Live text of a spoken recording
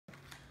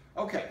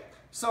Okay,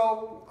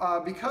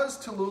 so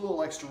because Talulah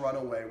likes to run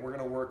away, we're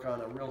going to work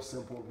on a real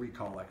simple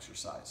recall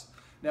exercise.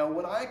 Now,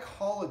 when I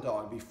call a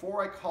dog,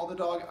 before I call the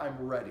dog, I'm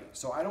ready.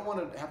 So I don't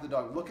want to have the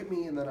dog look at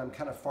me and then I'm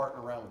kind of farting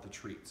around with the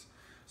treats.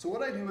 So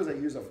what I do is I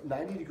use a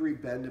 90-degree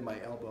bend in my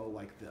elbow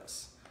like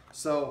this.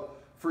 So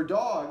for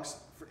dogs,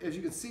 as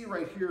you can see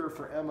right here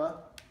for Emma,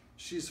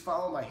 she's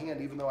following my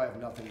hand even though I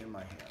have nothing in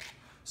my hand.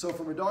 So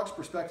from a dog's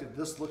perspective,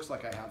 this looks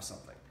like I have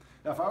something.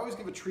 Now, if I always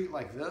give a treat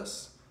like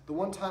this, the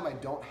one time I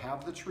don't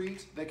have the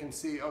treat, they can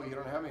see, oh, you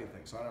don't have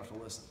anything, so I don't have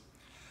to listen.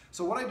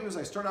 So what I do is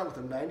I start out with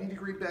a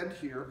 90-degree bend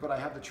here, but I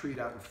have the treat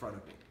out in front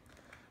of me.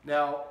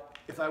 Now,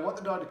 if I want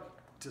the dog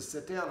to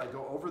sit down, I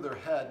go over their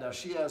head. Now,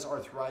 she has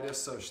arthritis,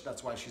 so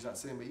that's why she's not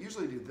sitting, but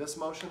usually do this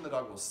motion, the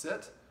dog will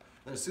sit.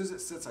 Then as soon as it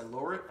sits, I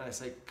lower it and I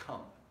say,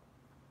 come,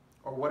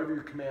 or whatever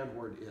your command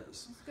word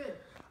is. That's good.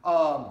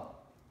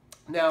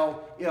 Now,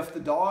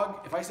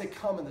 if I say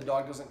come and the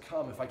dog doesn't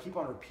come, if I keep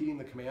on repeating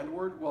the command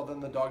word, well, then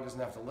the dog doesn't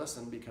have to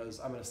listen because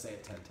I'm going to say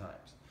it 10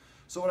 times.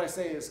 So what I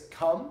say is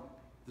come,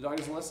 the dog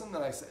doesn't listen,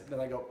 then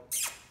I go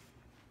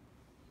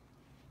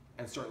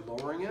and start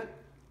lowering it,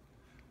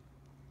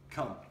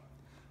 come.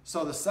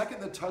 So the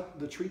second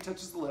the treat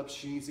touches the lips,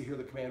 she needs to hear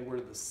the command word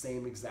at the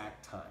same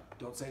exact time.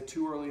 Don't say it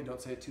too early,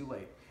 don't say it too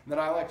late. And then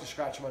I like to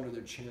scratch them under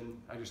their chin.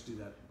 I just do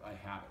that by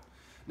habit.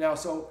 Now,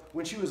 so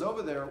when she was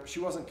over there, she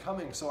wasn't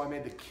coming, so I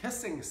made the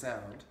kissing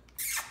sound.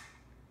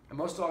 And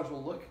most dogs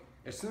will look.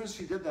 As soon as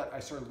she did that, I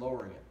started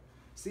lowering it.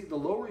 See, the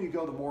lower you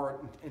go, the more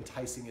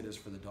enticing it is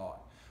for the dog.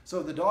 So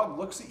if the dog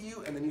looks at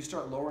you and then you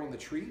start lowering the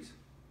treat,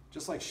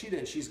 just like she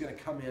did, she's going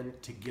to come in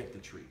to get the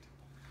treat.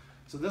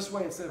 So this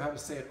way, instead of having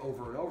to say it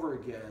over and over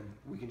again,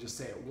 we can just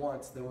say it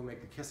once, then we make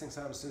the kissing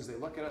sound as soon as they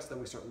look at us, then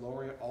we start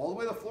lowering it all the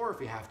way to the floor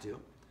if you have to.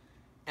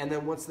 And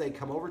then once they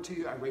come over to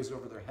you, I raise it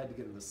over their head to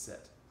get them to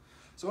sit.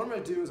 So what I'm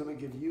going to do is I'm going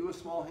to give you a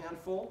small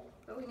handful.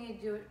 But we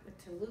need to do it with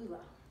Talulah.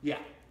 Yeah.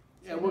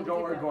 So we're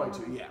going to.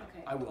 Yeah,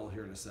 okay. I will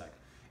here in a sec.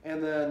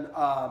 And then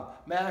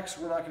Max,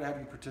 we're not going to have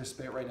you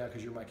participate right now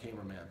because you're my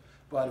cameraman.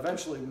 But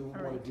eventually we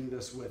want to do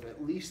this with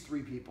at least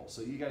 3 people.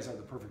 So you guys have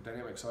the perfect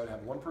dynamic. So I'd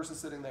have one person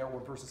sitting there,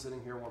 one person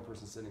sitting here, one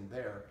person sitting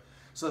there,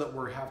 so that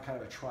we have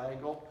kind of a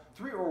triangle,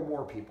 3 or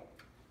more people.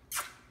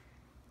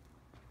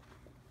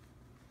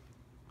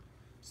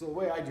 So the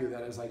way I do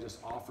that is I just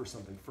offer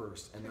something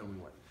first and then we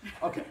win.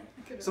 Okay,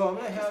 so I'm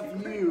going to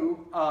have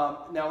you,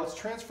 now let's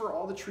transfer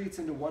all the treats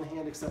into one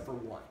hand except for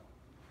one.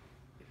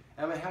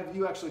 And I'm going to have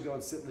you actually go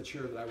and sit in the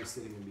chair that I was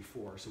sitting in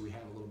before, so we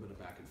have a little bit of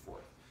back and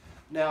forth.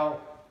 Now,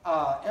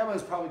 Emma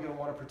is probably going to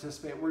want to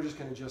participate. We're just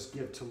going to just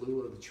give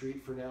Talulah the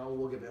treat for now.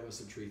 We'll give Emma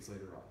some treats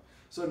later on.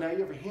 So now you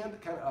have your hand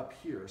kind of up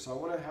here. So I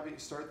want to have you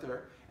start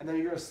there, and then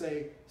you're going to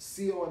say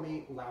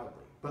C-O-M-E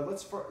loudly. But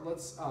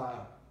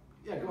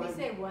yeah, go ahead.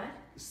 Say what?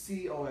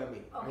 C-O-M-E.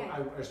 Okay. I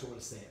just don't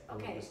want to say it.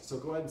 Okay. So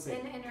go ahead and say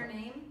it. And her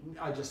name?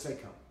 I just say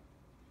come.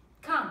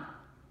 Come.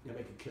 Now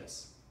make a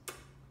kiss.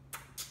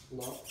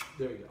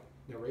 There you go.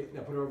 Now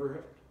now put it over her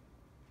hip.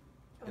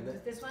 Oh, And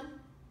then, this one?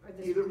 Or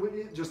this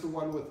one? Just the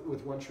one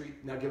with one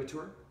treat. Now give it to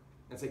her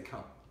and say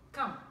come.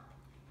 Come.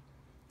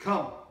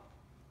 Come.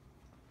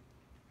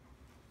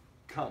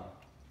 Come.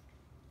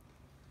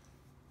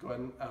 Go ahead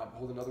and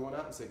hold another one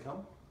out and say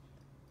come.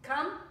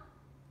 Come.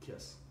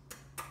 Kiss.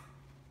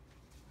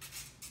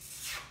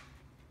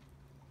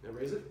 Now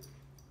raise it.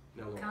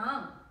 Now lower.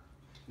 Come.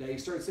 Now you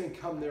started saying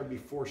come there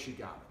before she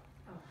got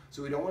it. Oh.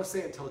 So we don't want to say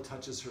it until it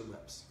touches her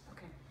lips.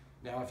 Okay.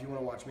 Now if you want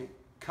to watch me,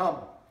 come.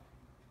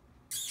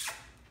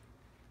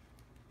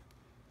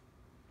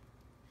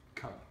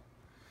 Come.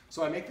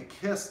 So I make the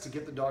kiss to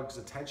get the dog's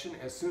attention.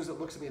 As soon as it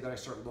looks at me, then I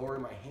start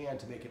lowering my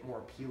hand to make it more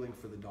appealing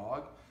for the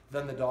dog.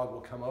 Then the dog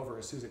will come over.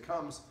 As soon as it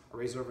comes, I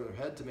raise it over their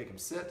head to make them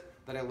sit.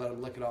 Then I let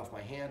them lick it off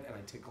my hand, and I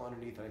tickle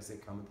underneath, and I say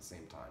come at the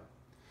same time.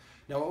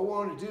 Now what we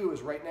want to do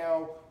is right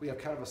now we have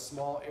kind of a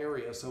small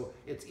area, so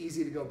it's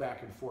easy to go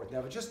back and forth. Now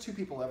if it's just 2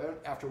 people,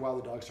 after a while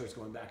the dog starts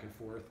going back and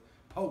forth,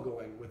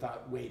 pogoing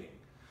without waiting.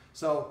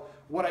 So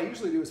what I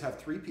usually do is have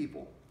 3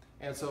 people,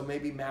 and so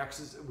maybe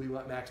we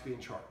let Max be in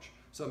charge.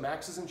 So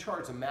Max is in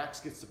charge, and Max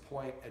gets to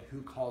point at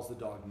who calls the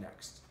dog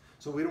next.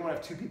 So we don't want to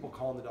have 2 people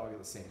calling the dog at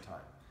the same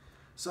time.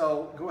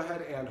 So go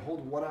ahead and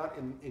hold one out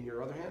in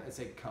your other hand and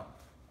say come.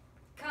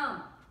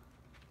 Come.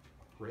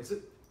 Raise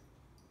it.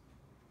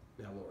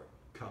 Now lower it.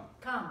 Come.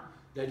 Come.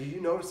 Now, did you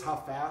notice how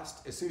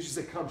fast, as soon as she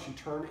said come, she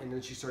turned and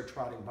then she started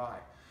trotting by?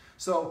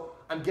 So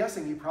I'm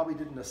guessing you probably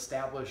didn't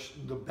establish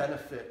the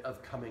benefit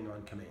of coming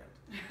on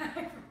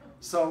command.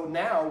 So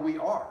now we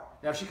are.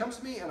 Now, if she comes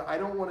to me and I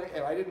don't want to,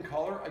 and I didn't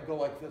call her, I go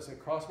like this. I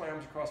cross my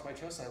arms across my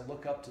chest, and I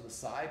look up to the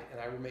side, and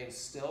I remain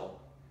still,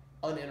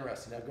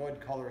 uninterested. Now, go ahead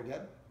and call her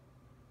again.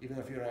 Even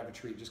if you don't have a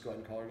treat, just go ahead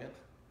and call her again.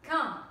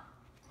 Come.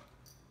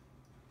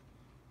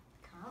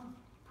 Come.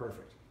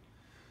 Perfect.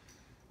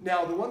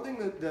 Now, the one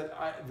thing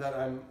that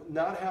I'm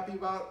not happy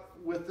about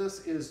with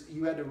this is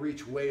you had to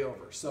reach way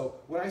over. So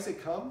when I say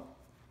come,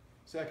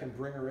 say I can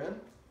bring her in,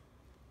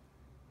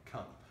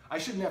 come. I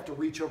shouldn't have to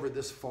reach over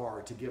this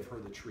far to give her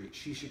the treat.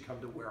 She should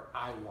come to where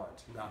I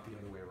want, not the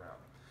other way around.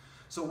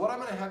 So what I'm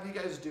going to have you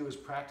guys do is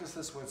practice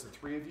this when it's the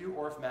 3 of you,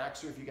 or if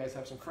Max, or if you guys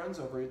have some friends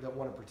over that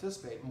want to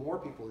participate, more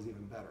people is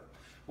even better.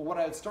 But what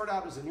I'd start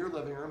out is in your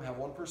living room, have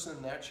one person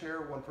in that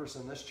chair, one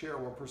person in this chair,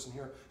 one person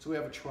here, so we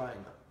have a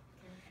triangle.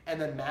 And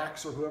then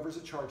Max or whoever's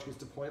in charge gets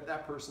to point at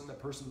that person. The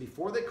person,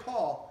 before they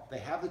call, they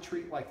have the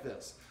treat like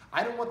this.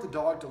 I don't want the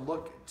dog to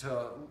look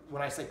to,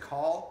 when I say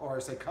call or I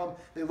say come,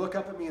 they look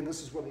up at me and this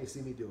is what they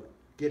see me doing,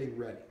 getting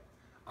ready.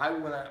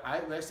 When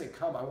I say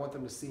come, I want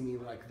them to see me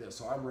like this,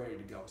 so I'm ready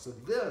to go. So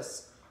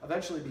this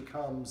eventually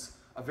becomes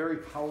a very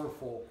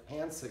powerful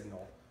hand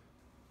signal.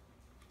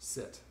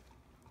 Sit.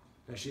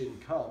 Now she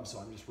didn't come, so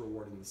I'm just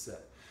rewarding the sit.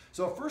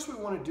 So first we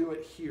want to do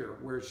it here,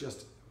 where it's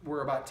just,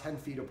 we're about 10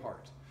 feet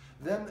apart.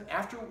 Then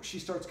after she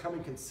starts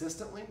coming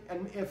consistently,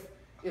 and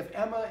if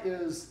Emma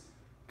is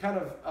kind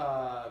of,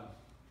 I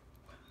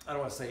don't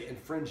want to say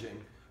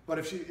infringing, but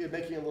if she is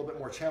making it a little bit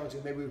more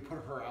challenging, maybe we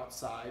put her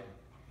outside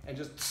and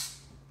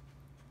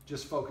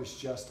just focus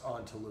just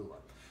on Talulah.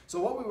 So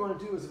what we want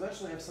to do is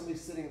eventually have somebody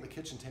sitting at the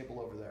kitchen table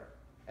over there,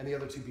 and the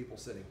other 2 people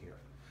sitting here.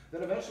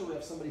 Then eventually we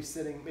have somebody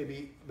sitting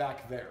maybe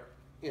back there,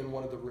 in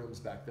one of the rooms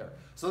back there.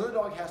 So the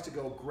dog has to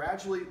go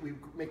gradually, we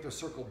make the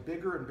circle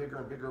bigger and bigger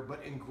and bigger,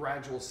 but in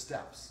gradual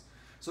steps,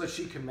 so that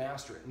she can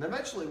master it. And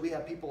eventually we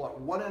have people at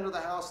one end of the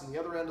house and the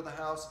other end of the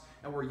house,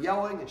 and we're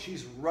yelling and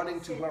she's running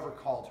to whoever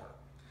called her.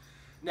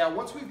 Now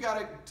once we've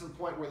got it to the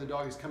point where the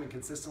dog is coming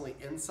consistently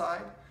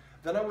inside,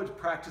 then I would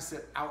practice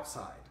it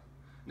outside.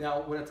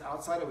 Now when it's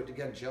outside, I would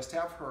again just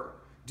have her.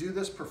 Do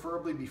this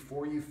preferably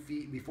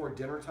before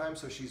dinner time,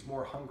 so she's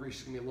more hungry,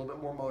 she's gonna be a little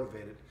bit more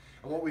motivated.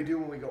 And what we do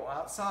when we go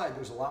outside,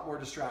 there's a lot more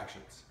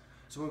distractions.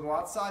 So when we go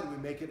outside, we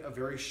make it a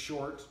very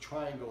short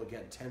triangle,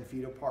 again, 10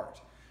 feet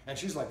apart. And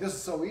she's like, this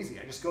is so easy.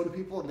 I just go to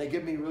people and they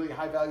give me really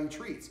high value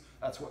treats.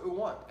 That's what we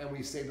want. And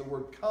we say the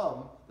word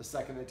come the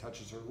second it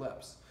touches her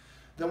lips.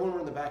 Then when we're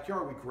in the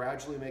backyard, we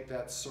gradually make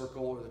that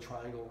circle or the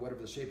triangle or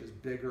whatever the shape is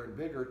bigger and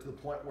bigger to the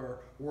point where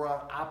we're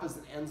on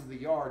opposite ends of the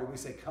yard and we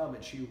say come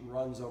and she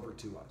runs over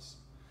to us.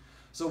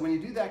 So when you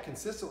do that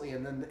consistently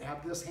and then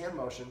have this hand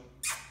motion,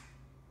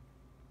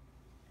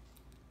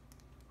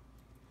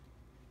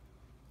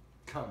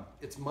 come.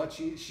 It's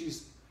much easier.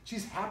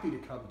 She's happy to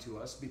come to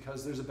us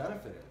because there's a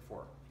benefit in it for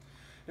her.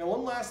 Now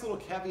one last little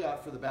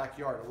caveat for the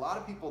backyard. A lot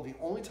of people, the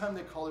only time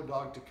they call their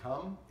dog to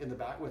come in the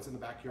back, what's in the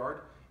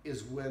backyard,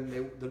 is when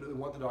they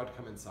want the dog to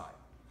come inside.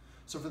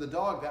 So for the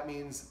dog, that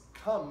means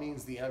come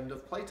means the end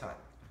of playtime.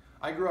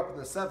 I grew up in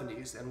the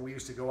 70s and we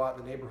used to go out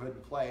in the neighborhood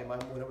and play.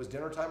 When it was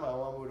dinner time, my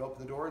mom would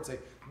open the door and say,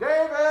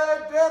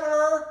 David,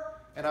 dinner!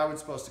 And I was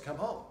supposed to come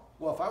home.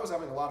 Well, if I was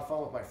having a lot of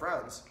fun with my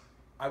friends,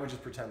 I would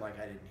just pretend like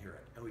I didn't hear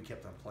it. And we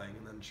kept on playing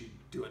and then she'd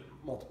do it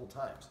multiple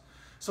times.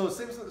 So the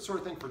same sort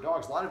of thing for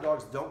dogs. A lot of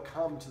dogs don't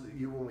come to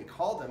you when we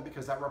call them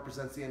because that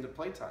represents the end of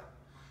playtime.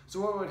 So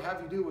what we would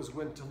have you do is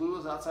when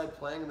Talulah's outside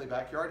playing in the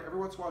backyard, every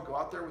once in a while go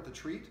out there with the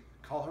treat,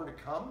 call her to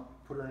come,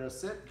 put her in a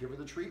sit, give her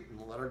the treat,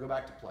 and let her go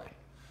back to play.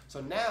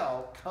 So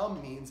now,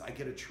 come means I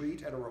get a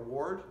treat and a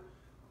reward.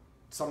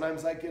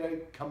 Sometimes I get a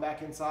come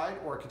back inside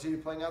or continue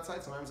playing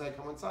outside. Sometimes I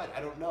come inside. I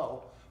don't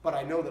know, but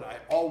I know that I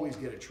always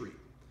get a treat.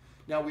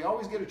 Now, we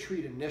always get a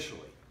treat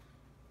initially.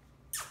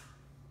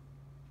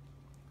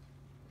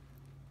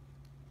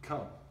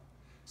 Come.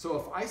 So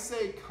if I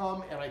say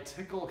come and I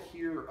tickle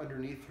here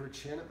underneath her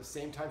chin at the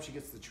same time she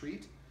gets the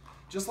treat,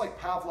 just like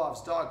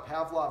Pavlov's dog,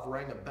 Pavlov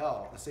rang a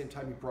bell at the same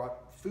time he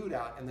brought food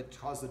out and that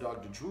caused the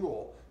dog to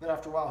drool. Then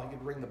after a while he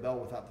could ring the bell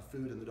without the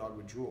food and the dog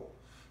would drool.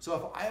 So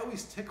if I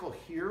always tickle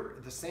here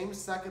at the same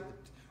second,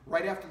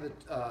 right after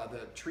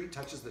the treat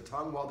touches the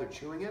tongue while they're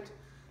chewing it,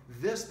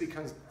 this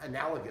becomes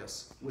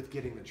analogous with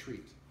getting the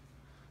treat.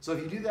 So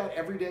if you do that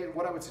every day,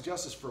 what I would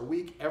suggest is for a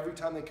week, every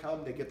time they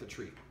come, they get the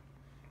treat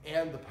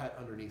and the pet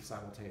underneath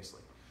simultaneously.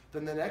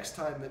 Then the next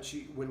time that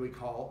when we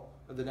call,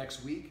 or the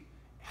next week,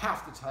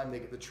 half the time they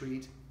get the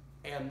treat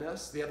and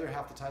this, the other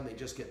half the time they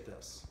just get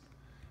this.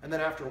 And then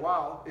after a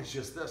while, it's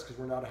just this, because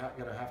we're not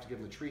gonna have to give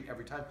them the treat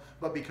every time,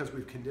 but because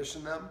we've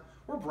conditioned them,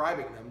 we're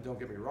bribing them, don't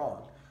get me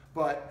wrong,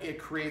 but it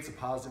creates a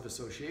positive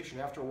association.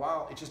 After a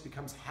while, it just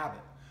becomes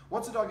habit.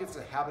 Once a dog gets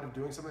a habit of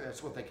doing something,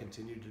 that's what they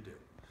continue to do.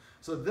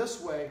 So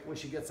this way, when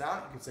she gets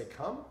out, you can say,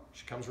 come,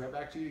 she comes right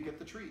back to you to get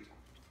the treat.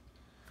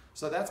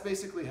 So that's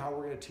basically how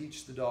we're going to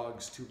teach the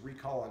dogs to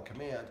recall on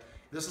command.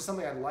 This is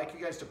something I'd like you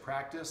guys to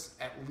practice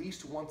at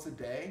least once a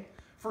day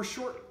for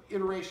short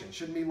iterations.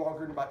 Shouldn't be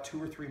longer than about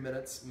 2 or 3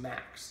 minutes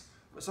max.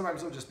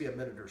 Sometimes it'll just be a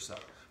minute or so.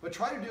 But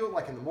try to do it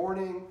like in the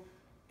morning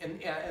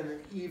and the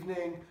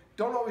evening.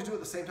 Don't always do it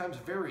at the same time. It's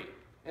varied.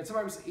 And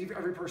sometimes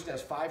every person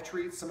has 5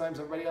 treats. Sometimes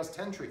everybody has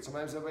 10 treats.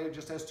 Sometimes everybody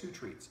just has 2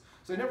 treats.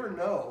 So you never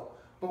know,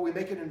 but we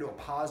make it into a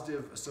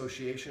positive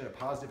association, a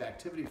positive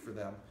activity for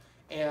them.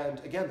 And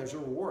again, there's a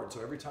reward.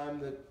 So every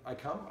time that I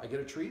come, I get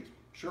a treat.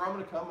 Sure, I'm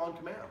going to come on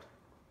command.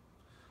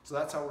 So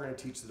that's how we're going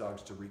to teach the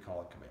dogs to recall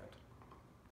on command.